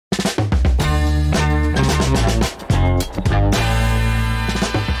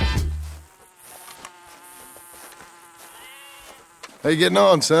How you getting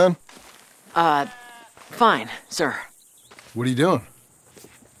on, son? Fine, sir. What are you doing?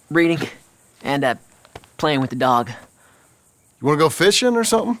 Reading and, playing with the dog. You want to go fishing or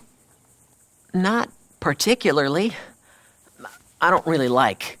something? Not particularly. I don't really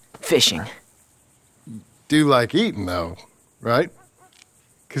like fishing. Do like eating, though, right?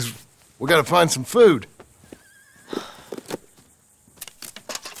 Because we gotta find some food.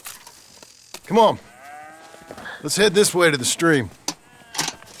 Come on. Let's head this way to the stream.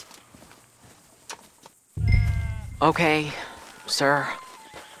 Okay, sir.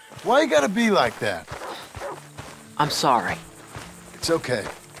 Why you gotta be like that? I'm sorry. It's okay.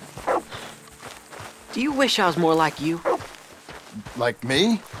 Do you wish I was more like you? Like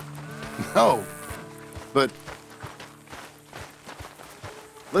me? No. But...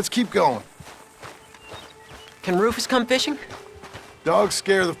 let's keep going. Can Rufus come fishing? Dogs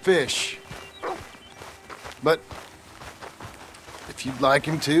scare the fish. But... if you'd like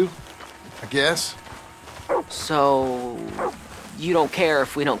him to, I guess. So... you don't care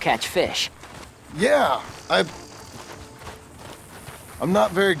if we don't catch fish? Yeah, I'm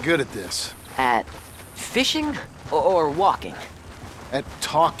not very good at this. At fishing or walking? At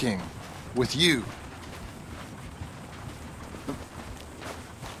talking with you.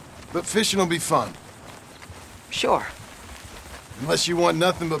 But fishing will be fun. Sure. Unless you want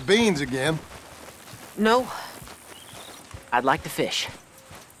nothing but beans again. No. I'd like to fish.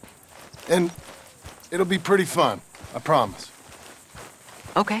 And it'll be pretty fun, I promise.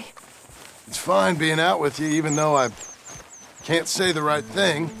 Okay. It's fine being out with you, even though I can't say the right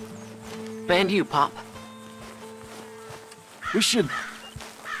thing. And you, Pop. We should...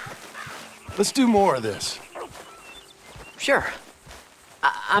 let's do more of this. Sure.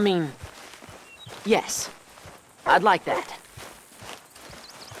 I mean... yes. I'd like that.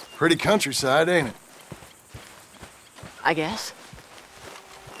 Pretty countryside, ain't it? I guess.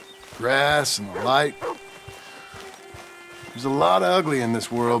 Grass and the light. There's a lot of ugly in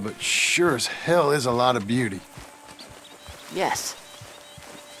this world, but sure as hell is a lot of beauty. Yes.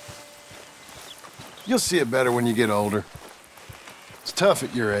 You'll see it better when you get older. It's tough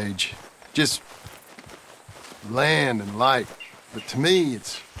at your age. Just land and light. But to me,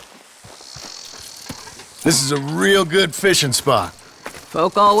 it's... this is a real good fishing spot.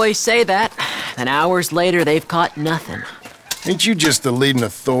 Folk always say that, and hours later they've caught nothing. Ain't you just the leading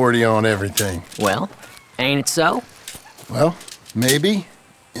authority on everything? Well, ain't it so? Well, maybe.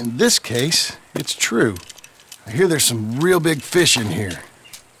 In this case, it's true. I hear there's some real big fish in here.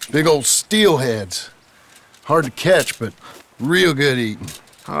 Big old steelheads. Hard to catch, but real good eating.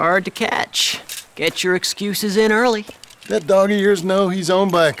 Hard to catch. Get your excuses in early. That dog of yours know he's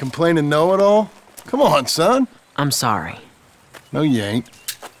owned by a complaining know-it-all? Come on, son. I'm sorry. No, you ain't.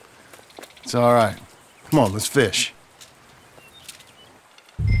 It's all right. Come on, let's fish.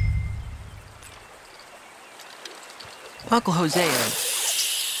 Uncle Jose,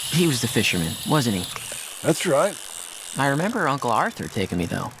 he was the fisherman, wasn't he? That's right. I remember Uncle Arthur taking me,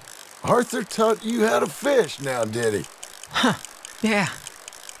 though. Arthur taught you how to fish now, did he? Huh. Yeah.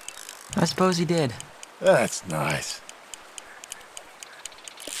 I suppose he did. That's nice.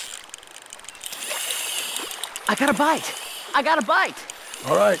 I got a bite. I got a bite.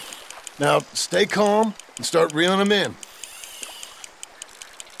 All right. Now, stay calm and start reeling them in.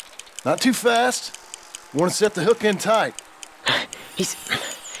 Not too fast. You want to set the hook in tight. He's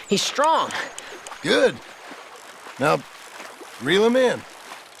strong. Good. Now, reel him in.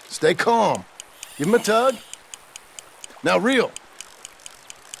 Stay calm. Give him a tug. Now reel.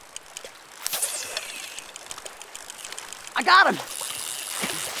 I got him.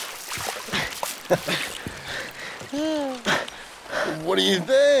 What do you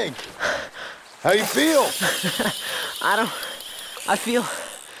think? How you feel? I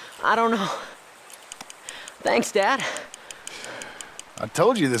don't know. Thanks, Dad. I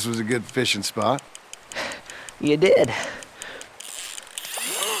told you this was a good fishing spot. You did.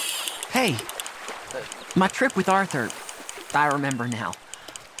 Hey, my trip with Arthur, I remember now.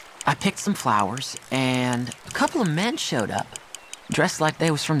 I picked some flowers, and a couple of men showed up, dressed like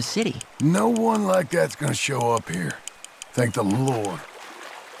they was from the city. No one like that's gonna show up here. Thank the Lord.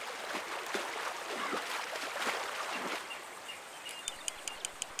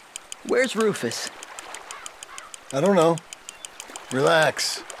 Where's Rufus? I don't know.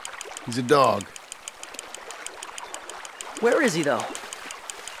 Relax. He's a dog. Where is he, though?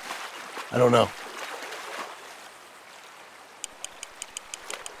 I don't know.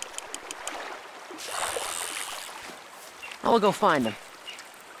 I'll go find him.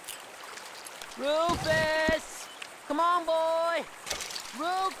 Rufus! Come on, boy!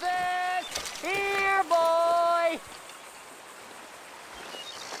 Rufus! Here, boy!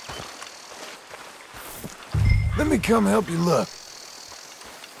 Let me come help you look.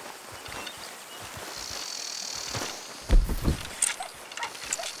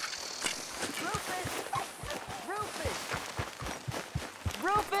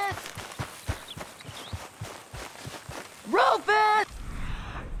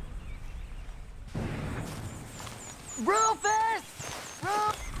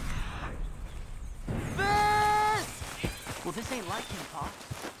 Well, this ain't like him, Pa.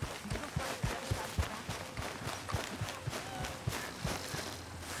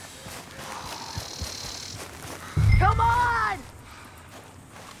 Come on!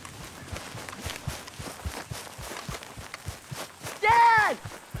 Dad!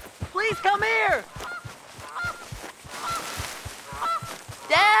 Please come here!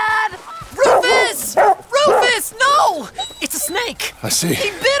 Dad! Rufus! Rufus, no! It's a snake! I see. He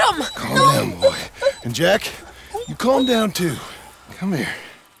bit him! Calm down, boy. And Jack, you calm down too. Come here.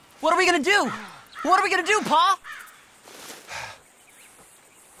 What are we gonna do? What are we gonna do, Pa?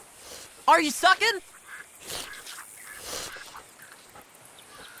 Are you sucking?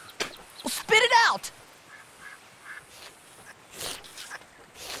 Well, spit it out!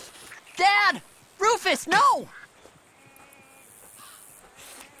 Dad! Rufus, no!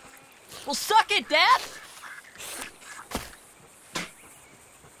 Well, suck it, Dad!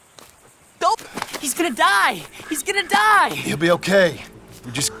 Nope! He's gonna die! He's gonna die! He'll be okay.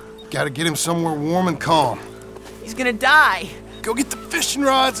 We just gotta get him somewhere warm and calm. He's gonna die! Go get the fishing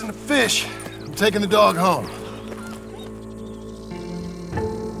rods and the fish. I'm taking the dog home.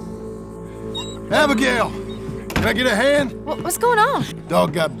 Abigail! Can I get a hand? What's going on?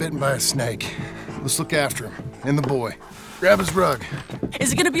 Dog got bitten by a snake. Let's look after him. And the boy. Grab his rug.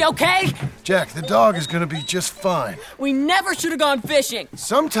 Is it gonna be okay? Jack, the dog is gonna be just fine. We never should have gone fishing!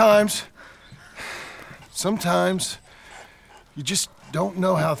 Sometimes you just don't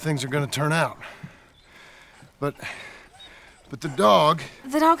know how things are gonna turn out. But the dog...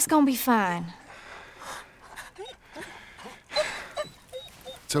 The dog's gonna be fine.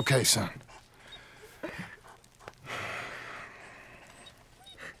 It's okay, son.